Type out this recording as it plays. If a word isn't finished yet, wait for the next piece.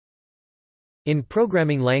In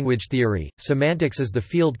programming language theory, semantics is the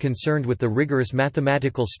field concerned with the rigorous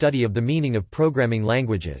mathematical study of the meaning of programming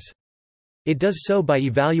languages. It does so by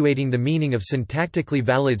evaluating the meaning of syntactically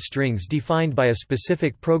valid strings defined by a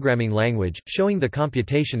specific programming language, showing the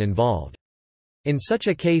computation involved. In such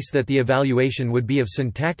a case that the evaluation would be of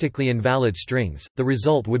syntactically invalid strings, the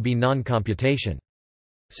result would be non-computation.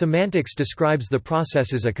 Semantics describes the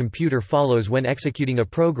processes a computer follows when executing a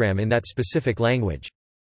program in that specific language.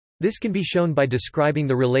 This can be shown by describing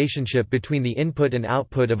the relationship between the input and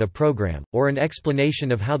output of a program, or an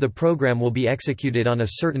explanation of how the program will be executed on a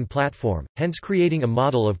certain platform, hence creating a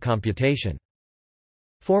model of computation.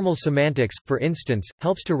 Formal semantics, for instance,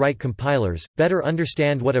 helps to write compilers, better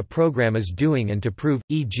understand what a program is doing and to prove,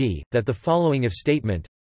 e.g., that the following if statement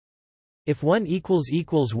if 1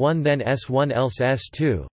 == 1 then S1 else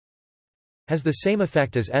S2 has the same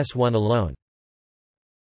effect as S1 alone.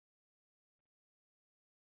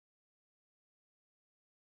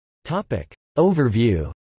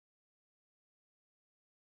 Overview.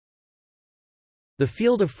 The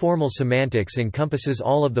field of formal semantics encompasses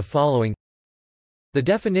all of the following: the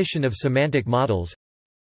definition of semantic models,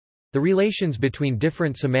 the relations between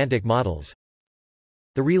different semantic models,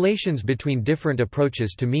 the relations between different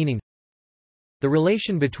approaches to meaning, the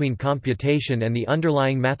relation between computation and the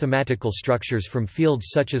underlying mathematical structures from fields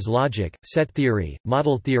such as logic, set theory,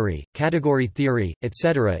 model theory, category theory,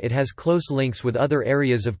 etc. It has close links with other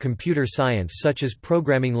areas of computer science such as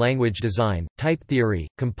programming language design, type theory,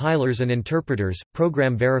 compilers and interpreters,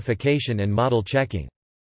 program verification and model checking.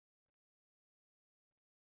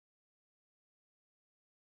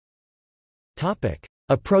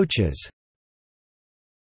 Approaches.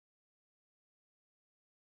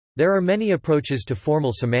 There are many approaches to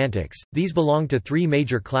formal semantics. These belong to three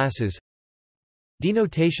major classes: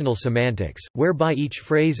 denotational semantics, whereby each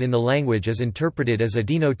phrase in the language is interpreted as a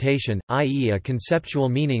denotation, i.e. a conceptual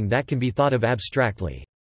meaning that can be thought of abstractly.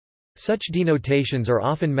 Such denotations are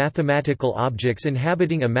often mathematical objects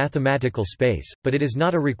inhabiting a mathematical space, but it is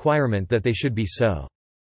not a requirement that they should be so.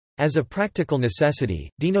 As a practical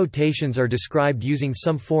necessity, denotations are described using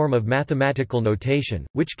some form of mathematical notation,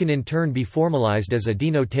 which can in turn be formalized as a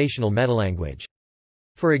denotational metalanguage.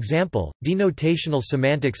 For example, denotational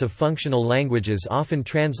semantics of functional languages often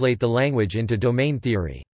translate the language into domain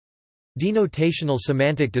theory. Denotational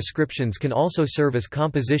semantic descriptions can also serve as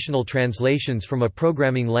compositional translations from a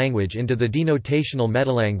programming language into the denotational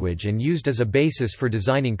metalanguage and used as a basis for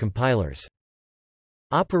designing compilers.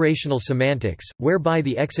 Operational semantics, whereby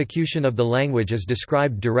the execution of the language is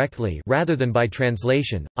described directly rather than by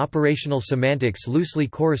translation. Operational semantics loosely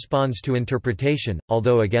corresponds to interpretation,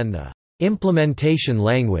 although again the implementation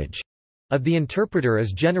language of the interpreter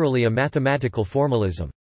is generally a mathematical formalism.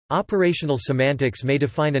 Operational semantics may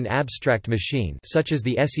define an abstract machine, such as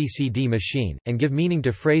the SECD machine, and give meaning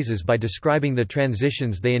to phrases by describing the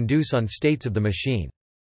transitions they induce on states of the machine.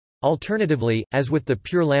 Alternatively, as with the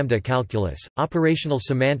pure lambda calculus, operational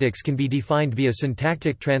semantics can be defined via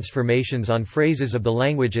syntactic transformations on phrases of the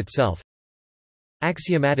language itself.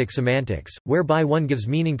 Axiomatic semantics, whereby one gives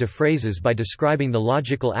meaning to phrases by describing the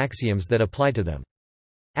logical axioms that apply to them.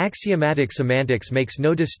 Axiomatic semantics makes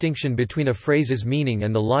no distinction between a phrase's meaning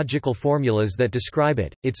and the logical formulas that describe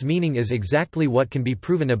it, its meaning is exactly what can be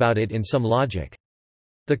proven about it in some logic.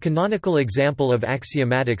 The canonical example of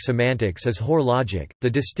axiomatic semantics is Hoare logic. The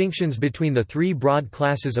distinctions between the three broad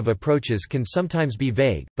classes of approaches can sometimes be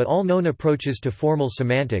vague, but all known approaches to formal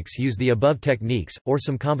semantics use the above techniques, or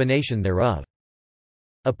some combination thereof.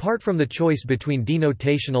 Apart from the choice between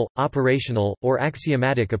denotational, operational, or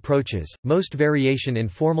axiomatic approaches, most variation in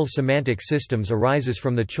formal semantic systems arises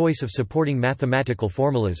from the choice of supporting mathematical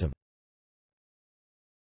formalism.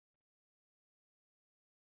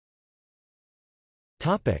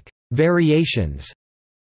 Variations.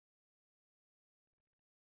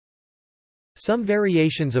 Some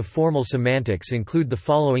variations of formal semantics include the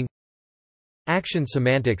following. Action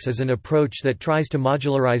semantics is an approach that tries to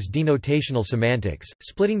modularize denotational semantics,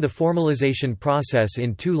 splitting the formalization process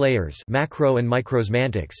in two layers, macro and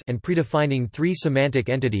microsemantics, and predefining three semantic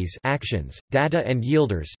entities, actions, data and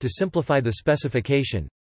yielders, to simplify the specification.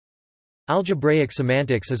 Algebraic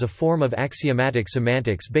semantics is a form of axiomatic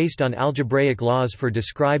semantics based on algebraic laws for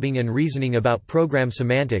describing and reasoning about program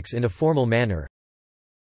semantics in a formal manner.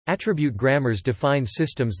 Attribute grammars define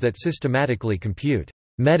systems that systematically compute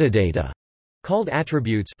metadata, called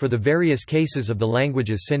attributes, for the various cases of the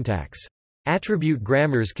language's syntax. Attribute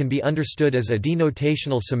grammars can be understood as a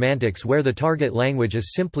denotational semantics where the target language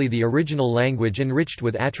is simply the original language enriched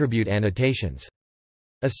with attribute annotations.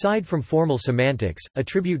 Aside from formal semantics,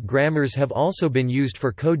 attribute grammars have also been used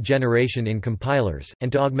for code generation in compilers,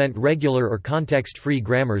 and to augment regular or context-free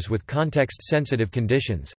grammars with context-sensitive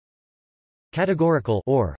conditions. Categorical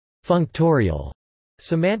or functorial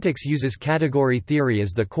semantics uses category theory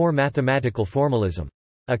as the core mathematical formalism.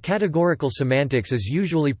 A categorical semantics is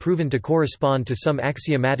usually proven to correspond to some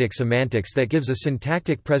axiomatic semantics that gives a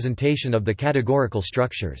syntactic presentation of the categorical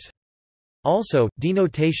structures. Also,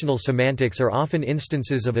 denotational semantics are often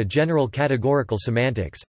instances of a general categorical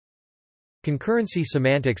semantics. Concurrency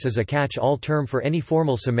semantics is a catch-all term for any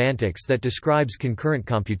formal semantics that describes concurrent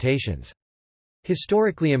computations.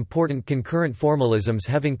 Historically important concurrent formalisms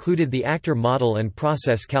have included the actor model and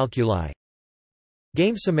process calculi.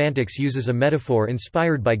 Game semantics uses a metaphor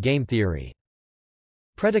inspired by game theory.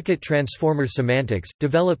 Predicate transformer semantics,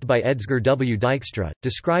 developed by Edsger W. Dijkstra,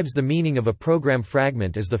 describes the meaning of a program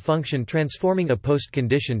fragment as the function transforming a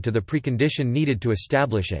postcondition to the precondition needed to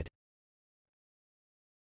establish it.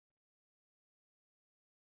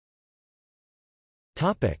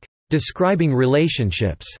 Describing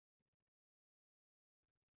relationships.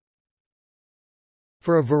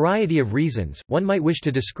 For a variety of reasons, one might wish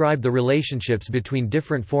to describe the relationships between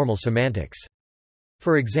different formal semantics.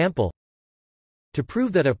 For example, to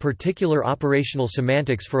prove that a particular operational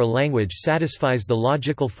semantics for a language satisfies the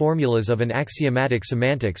logical formulas of an axiomatic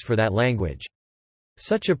semantics for that language.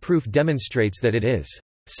 Such a proof demonstrates that it is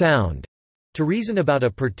sound to reason about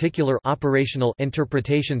a particular operational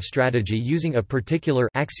interpretation strategy using a particular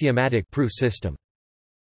axiomatic proof system.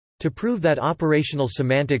 To prove that operational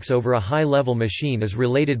semantics over a high-level machine is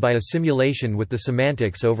related by a simulation with the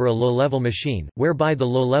semantics over a low-level machine, whereby the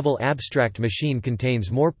low-level abstract machine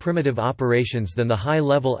contains more primitive operations than the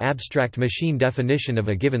high-level abstract machine definition of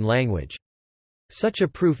a given language. Such a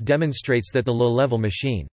proof demonstrates that the low-level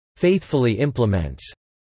machine faithfully implements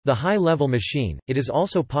the high-level machine. It is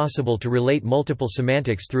also possible to relate multiple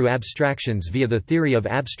semantics through abstractions via the theory of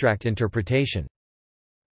abstract interpretation.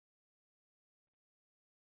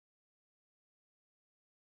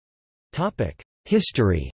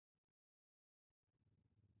 History.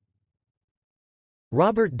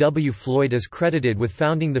 Robert W. Floyd is credited with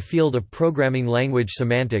founding the field of programming language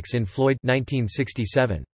semantics in Floyd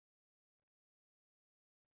 1967.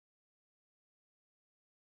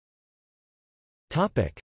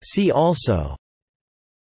 See also: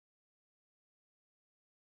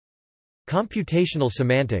 computational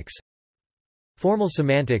semantics, formal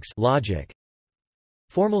semantics, logic,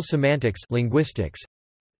 formal semantics, linguistics,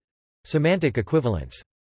 semantic equivalence.